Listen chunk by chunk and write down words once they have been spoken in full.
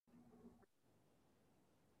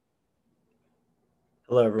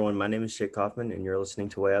Hello, everyone. My name is Jake Kaufman, and you're listening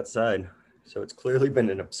to Way Outside. So it's clearly been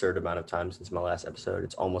an absurd amount of time since my last episode.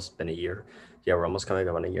 It's almost been a year. Yeah, we're almost coming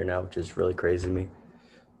up on a year now, which is really crazy to me.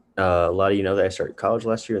 A lot of you know that I started college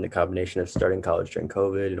last year, and the combination of starting college during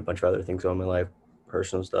COVID and a bunch of other things going on in my life,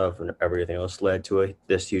 personal stuff, and everything else led to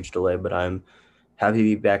this huge delay. But I'm happy to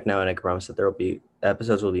be back now, and I can promise that there will be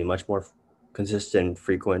episodes will be much more consistent,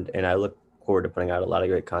 frequent, and I look forward to putting out a lot of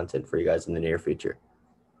great content for you guys in the near future.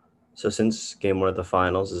 So since game one of the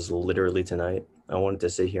finals is literally tonight, I wanted to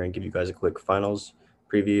sit here and give you guys a quick finals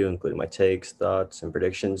preview, including my takes, thoughts, and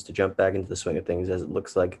predictions to jump back into the swing of things as it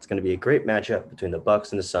looks like it's going to be a great matchup between the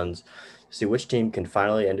Bucks and the Suns to see which team can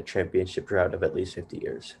finally end a championship drought of at least 50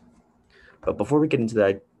 years. But before we get into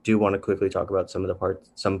that, I do want to quickly talk about some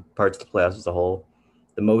parts of the playoffs as a whole.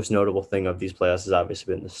 The most notable thing of these playoffs has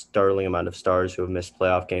obviously been the startling amount of stars who have missed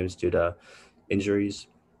playoff games due to injuries.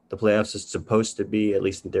 The playoffs is supposed to be, at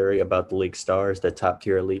least in theory, about the league stars, the top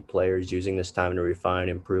tier elite players using this time to refine,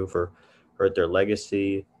 improve, or hurt their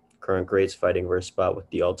legacy. Current greats fighting for a spot with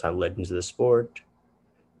the all time legends of the sport,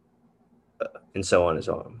 and so on and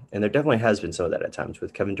so on. And there definitely has been some of that at times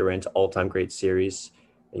with Kevin Durant's all time great series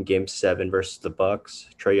in Game 7 versus the Bucks,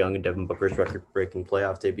 Trae Young and Devin Booker's record breaking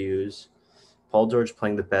playoff debuts, Paul George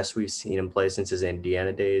playing the best we've seen him play since his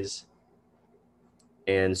Indiana days,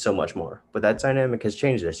 and so much more. But that dynamic has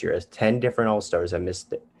changed this year as 10 different All-Stars have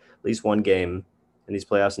missed at least one game in these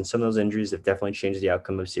playoffs, and some of those injuries have definitely changed the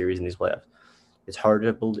outcome of series in these playoffs. It's hard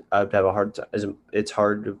to believe, I'd have a hard time. It's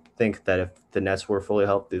hard to think that if the Nets were fully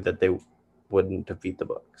healthy, that they wouldn't defeat the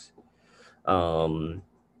Bucks. Um,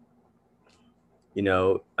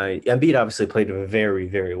 Embiid obviously played very,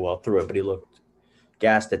 very well through it, but he looked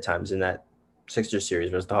gassed at times in that Sixers series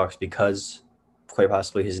versus the Hawks because quite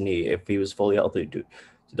possibly his knee. If he was fully healthy, do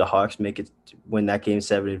the Hawks make it win that game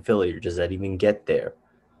 7 in Philly, or does that even get there?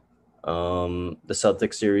 The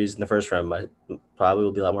Celtics series in the first round probably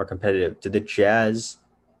will be a lot more competitive. Do the Jazz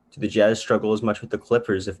struggle as much with the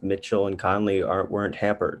Clippers if Mitchell and Conley weren't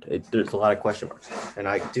hampered? There's a lot of question marks, and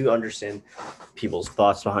I do understand people's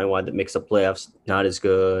thoughts behind why that makes the playoffs not as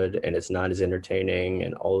good and it's not as entertaining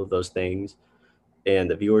and all of those things.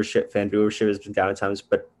 And the fan viewership has been down at times.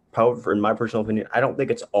 But however, in my personal opinion, I don't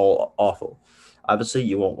think it's all awful. Obviously,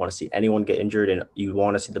 you won't want to see anyone get injured, and you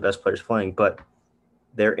want to see the best players playing, but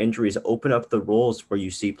their injuries open up the roles where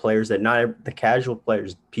you see players that not the casual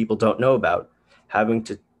players people don't know about having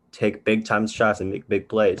to take big time shots and make big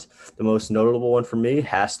plays. The most notable one for me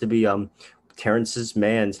has to be Terrence's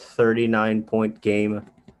Mann's 39-point game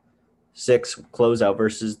 6 closeout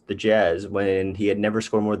versus the Jazz when he had never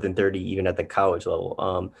scored more than 30 even at the college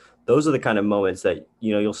level. Those are the kind of moments that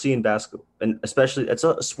you'll see in basketball, and especially it's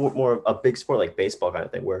a sport, more a big sport like baseball kind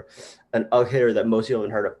of thing, where a hitter that most people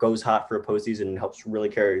haven't heard of goes hot for a postseason and helps really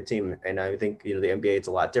carry your team. And I think the NBA it's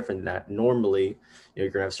a lot different than that. Normally, you're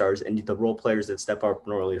gonna have stars and the role players that step up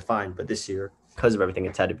normally are fine, but this year because of everything,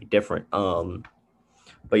 it's had to be different.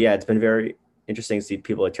 But yeah, it's been very interesting to see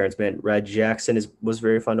people like Terrence Mann. Red Jackson was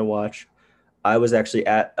very fun to watch. I was actually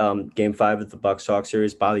at Game 5 of the Bucks Hawks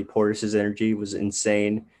series. Bobby Portis's energy was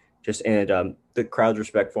insane. And the crowd's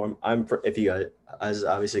respect for him. If you guys, as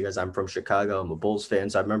obviously guys, I'm from Chicago. I'm a Bulls fan,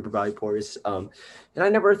 so I remember Bobby Portis. And I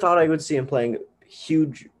never thought I would see him playing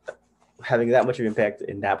huge, having that much of impact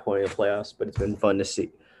in that point of the playoffs. But it's been fun to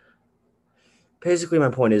see. Basically, my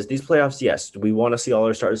point is these playoffs, yes, we want to see all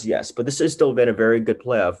our stars, yes, but this has still been a very good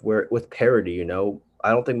playoff where with parity, I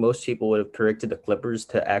don't think most people would have predicted the Clippers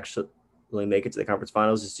to actually make it to the conference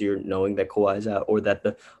finals this year, knowing that Kawhi's out, or that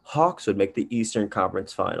the Hawks would make the Eastern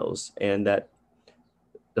Conference Finals, and that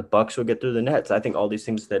the Bucks would get through the Nets. I think all these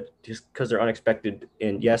things that just because they're unexpected,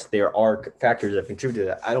 and yes, there are factors that contribute to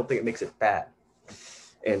that. I don't think it makes it bad,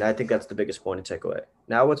 and I think that's the biggest point to take away.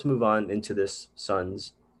 Now let's move on into this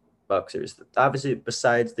Suns Bucks series. Obviously,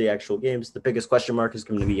 besides the actual games, the biggest question mark is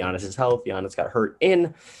going to be Giannis's health. Giannis got hurt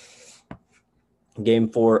in Game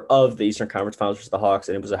 4 of the Eastern Conference Finals versus the Hawks,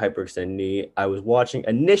 and it was a hyperextended knee. I was watching.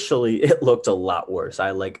 Initially, it looked a lot worse.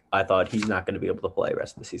 I thought he's not going to be able to play the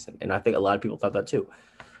rest of the season, and I think a lot of people thought that too,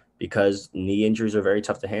 because knee injuries are very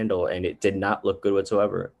tough to handle, and it did not look good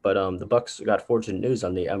whatsoever. But the Bucks got fortunate news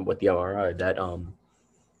on the with the MRI that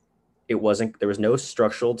it wasn't. There was no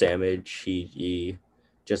structural damage. He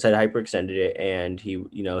just had hyperextended it, and he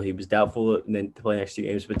was doubtful to play next 2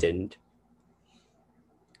 games, but didn't.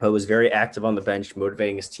 But was very active on the bench,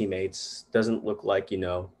 motivating his teammates. Doesn't look like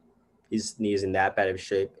his knee is in that bad of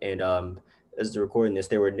shape. And as they're recording this,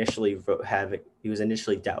 they were he was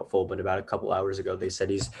initially doubtful, but about a couple hours ago they said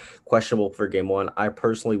he's questionable for Game 1. I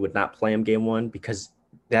personally would not play him Game 1 because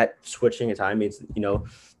that switching of time means,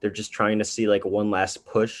 they're just trying to see like one last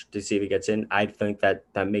push to see if he gets in. I think that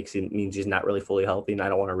means he's not really fully healthy, and I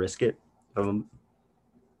don't want to risk it from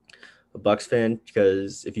a Bucks fan,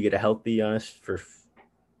 because if you get a healthy Giannis for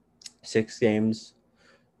 6 games,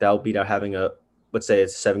 that'll beat out having let's say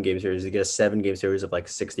it's a 7-game series. You get a 7-game series of like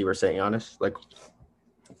 60% Giannis, like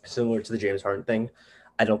similar to the James Harden thing.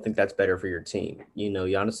 I don't think that's better for your team.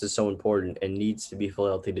 Giannis is so important and needs to be fully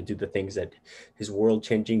healthy to do the things that his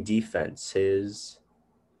world-changing defense, his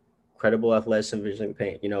credible athleticism, vision,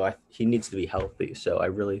 paint. He needs to be healthy. So I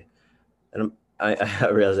really, and I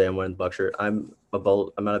realize I am wearing the Bucks shirt. I'm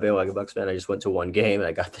not a bandwagon Bucks fan. I just went to one game and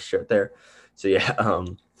I got the shirt there. So yeah,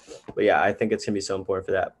 but yeah, I think it's gonna be so important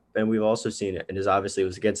for that. And we've also seen it, and it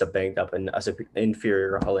was against a banged up and as an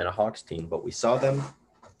inferior Atlanta Hawks team, but we saw them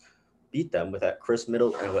beat them with that Chris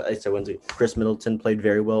Middleton. Chris Middleton played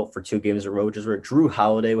very well for 2 games in a row, which is where Drew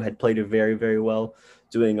Holiday had played it very, very well,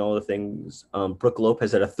 doing all the things. Brook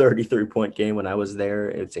Lopez had a 33-point game when I was there.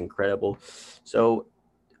 It's incredible. So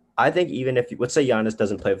I think even if, let's say Giannis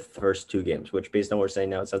doesn't play the first 2 games, which based on what we're saying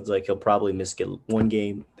now, it sounds like he'll probably miss 1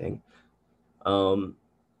 game thing. I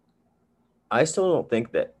still don't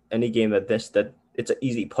think that any game that it's an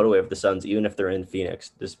easy put away of the Suns, even if they're in Phoenix.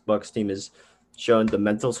 This Bucks team is shown the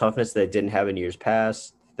mental toughness they didn't have in years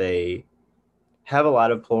past. They have a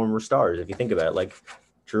lot of former stars, if you think about it, like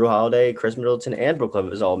Drew Holiday, Chris Middleton, and Brook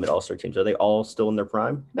Lopez, all mid-All-Star teams. Are they all still in their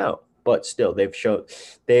prime? No, but still,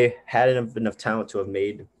 they had enough talent to have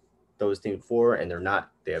made those teams before, and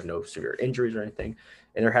they have no severe injuries or anything,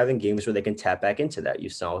 and they're having games where they can tap back into that. You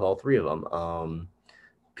saw with all 3 of them.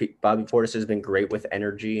 Bobby Portis has been great with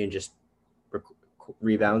energy and just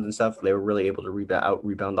rebounds and stuff. They were really able to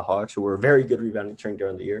rebound the Hawks, who were a very good rebounding team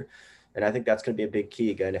during the year. And I think that's going to be a big key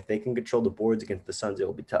again. If they can control the boards against the Suns, it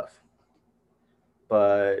will be tough.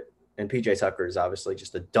 And PJ Tucker is obviously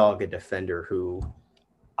just a dogged defender who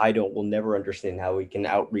will never understand how he can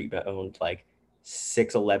out-rebound like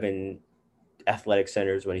 6'11" athletic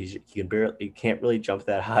centers when he can't really jump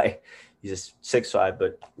that high. He's just 6'5",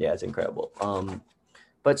 but yeah, it's incredible.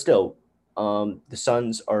 But still, the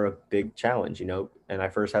Suns are a big challenge, and I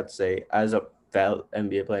first have to say, as a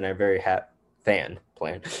NBA player, and I'm very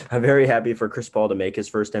I'm very happy for Chris Paul to make his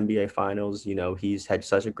first NBA Finals. He's had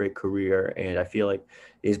such a great career, and I feel like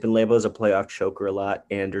he's been labeled as a playoff choker a lot,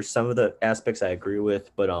 and there's some of the aspects I agree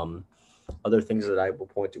with, but other things that I will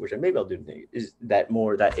point to, which maybe I'll do, is that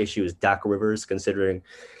issue is Doc Rivers, considering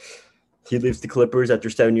he leaves the Clippers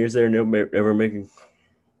after 7 years there, never making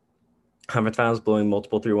conference finals, blowing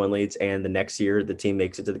multiple 3-1 leads, and the next year the team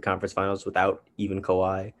makes it to the conference finals without even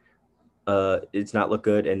Kawhi. It's not look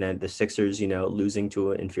good, and then the Sixers, losing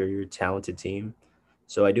to an inferior talented team.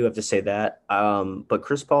 So I do have to say that. But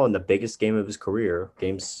Chris Paul, in the biggest game of his career,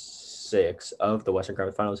 Game 6 of the Western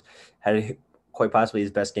Conference Finals, had quite possibly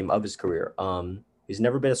his best game of his career. He's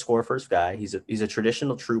never been a scorer first guy. He's a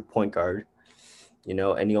traditional true point guard,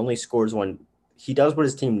 and he only scores when he does what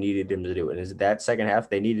his team needed him to do. And is that second half,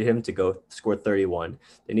 they needed him to go score 31.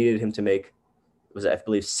 They needed him to make, I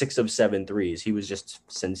believe, 6 of 7 threes. He was just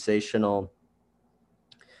sensational.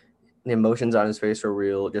 The emotions on his face are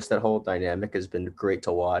real. Just that whole dynamic has been great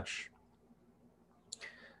to watch.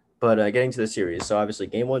 But getting to the series, so obviously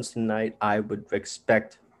Game 1's tonight. I would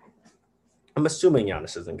expect, I'm assuming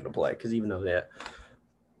Giannis isn't going to play, because even though that,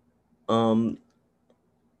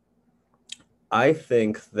 I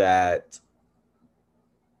think that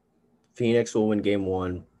Phoenix will win Game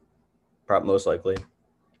 1, most likely.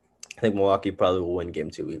 I think Milwaukee probably will win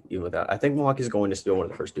Game 2, even without. I think Milwaukee's going to still win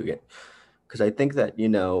the first 2 games, because I think that,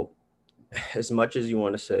 as much as you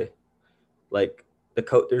want to say, like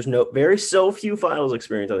there's so few finals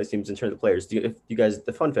experience on these teams in terms of players.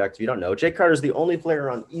 The fun fact, if you don't know, Jay Carter is the only player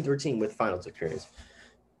on either team with finals experience.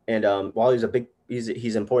 And while he's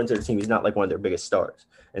important to the team, he's not like one of their biggest stars.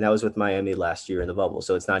 And that was with Miami last year in the bubble.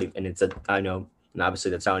 So it's not even, I know, and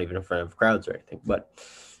obviously that's not even in front of crowds or anything, but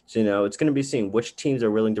so, it's going to be seen which teams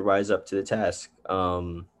are willing to rise up to the task.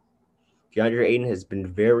 DeAndre Ayton has been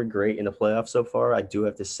very great in the playoffs so far. I do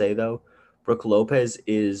have to say, though, Brook Lopez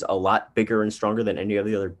is a lot bigger and stronger than any of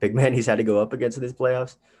the other big men he's had to go up against in these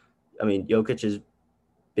playoffs. I mean, Jokic is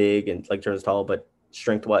big and turns tall, but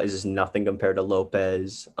strength-wise is nothing compared to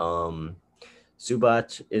Lopez.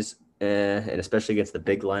 Zubac is and especially against the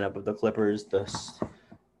big lineup of the Clippers, the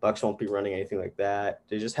Bucks won't be running anything like that.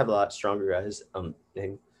 They just have a lot stronger guys. And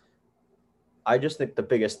I just think the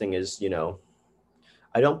biggest thing is,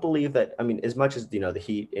 I don't believe that. I mean, as much as the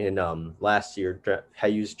Heat in last year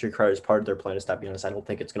had used Jay Crowder as part of their plan to stop Giannis, I don't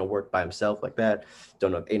think it's going to work by himself like that.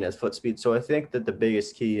 Don't know if Ayton has foot speed, so I think that the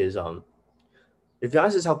biggest key is if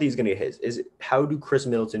Giannis is healthy, he's going to get his. Is how do Chris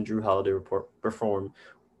Middleton, Drew Holiday perform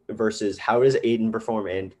versus how does Aiden perform,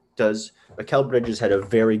 and does Mikal Bridges had a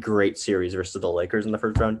very great series versus the Lakers in the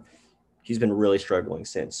first round. He's been really struggling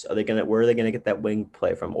since. Where are they gonna get that wing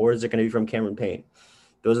play from, or is it gonna be from Cameron Payne?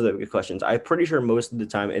 Those are the big questions. I'm pretty sure most of the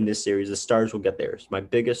time in this series, the stars will get theirs. My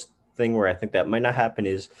biggest thing where I think that might not happen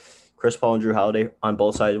is Chris Paul and Drew Holiday on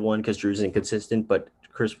both sides. One, because Drew's inconsistent, but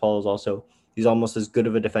Chris Paul is also he's almost as good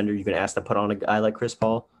of a defender you can ask to put on a guy like Chris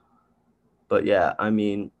Paul. But yeah, I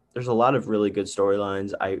mean, there's a lot of really good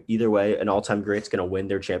storylines. Either way, an all-time great's gonna win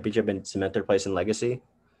their championship and cement their place in legacy.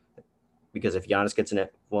 Because if Giannis gets in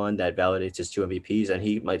one, that validates his 2 MVPs, and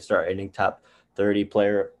he might start ending top 30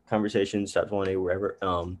 player conversations, top 20, wherever.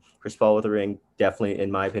 Chris Paul with a ring, definitely, in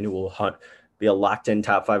my opinion, will be a locked-in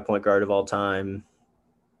top 5 point guard of all time.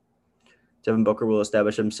 Devin Booker will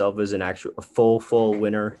establish himself as a full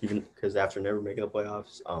winner, even because after never making the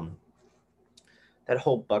playoffs. That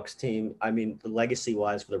whole Bucks team, I mean, the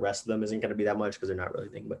legacy-wise for the rest of them isn't going to be that much because they're not really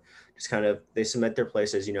thinking, but just kind of they cement their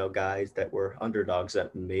place as, guys that were underdogs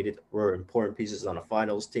that were important pieces on a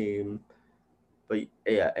finals team. But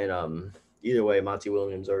yeah, and either way, Monty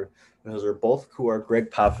Williams those are both who are Greg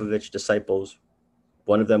Popovich disciples.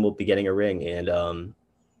 One of them will be getting a ring, and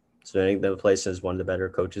cementing their place as one of the better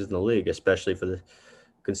coaches in the league, especially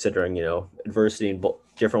considering adversity in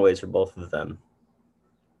different ways for both of them.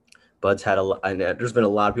 Bud's had there's been a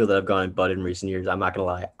lot of people that have gone Bud in recent years. I'm not gonna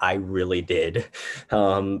lie, I really did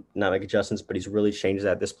not make adjustments, but he's really changed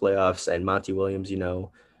that this playoffs. And Monty Williams,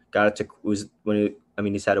 got it to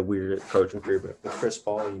he's had a weird coaching career, but with Chris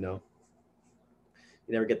Paul, you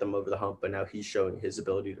never get them over the hump. But now he's showing his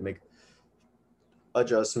ability to make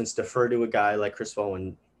adjustments, defer to a guy like Chris Paul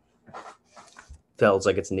when feels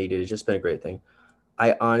like it's needed. It's just been a great thing.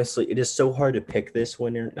 It is so hard to pick this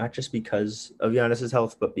winner, not just because of Giannis's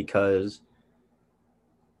health, but because,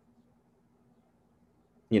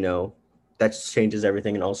 that just changes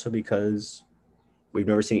everything. And also because we've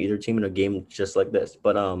never seen either team in a game just like this.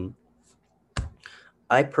 But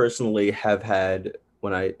I personally have had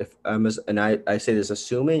I say this,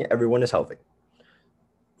 assuming everyone is healthy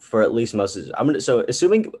for at least most of this.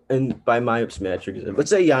 Assuming, and by my metrics, let's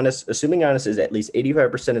say assuming Giannis is at least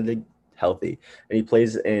 85% of the healthy, and he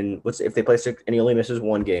plays if they play 6 and he only misses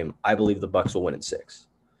one game, I believe the Bucks will win in 6.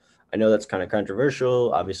 I know that's kind of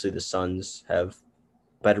controversial. Obviously, the Suns have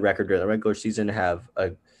better record during the regular season, have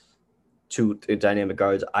two dynamic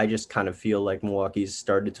guards. I just kind of feel like Milwaukee's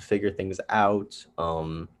started to figure things out.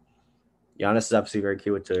 Giannis is obviously very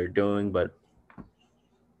key what they're doing, but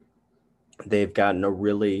they've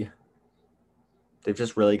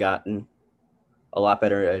just really gotten a lot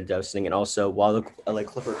better at adjusting. And also, while the LA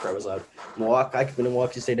Clipper crowd was loud,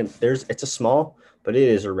 Milwaukee Stadium, it's a small, but it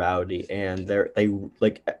is a rowdy. And you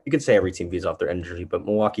could say every team feeds off their energy, but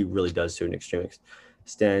Milwaukee really does to an extreme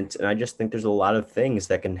extent. And I just think there's a lot of things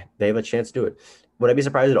they have a chance to do it. Would I be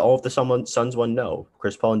surprised at all if the Suns won? No.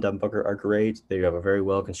 Chris Paul and Devin Booker are great. They have a very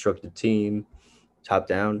well constructed team, top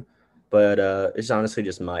down. But it's honestly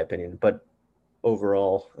just my opinion. But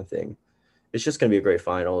overall, I think it's just going to be a great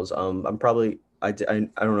finals. I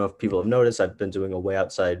don't know if people have noticed, I've been doing a Way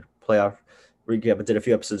Outside playoff recap. I did a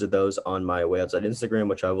few episodes of those on my Way Outside Instagram,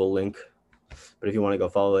 which I will link. But if you want to go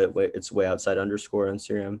follow it, it's Way Outside _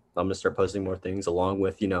 Instagram. I'm going to start posting more things along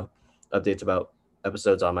with, updates about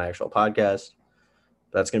episodes on my actual podcast.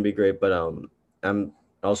 That's going to be great. But I'm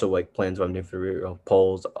also plans what I'm doing for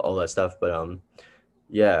polls, all that stuff. But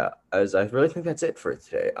yeah, as I really think that's it for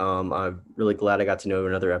today. I'm really glad I got to know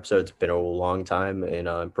another episode. It's been a long time, and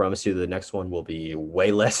I promise you the next one will be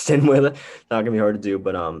way less than not gonna be hard to do.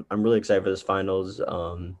 But I'm really excited for this finals.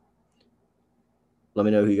 Let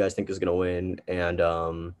me know who you guys think is gonna win,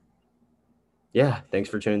 and yeah, thanks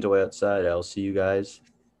for tuning to Way Outside. I'll see you guys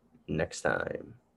next time.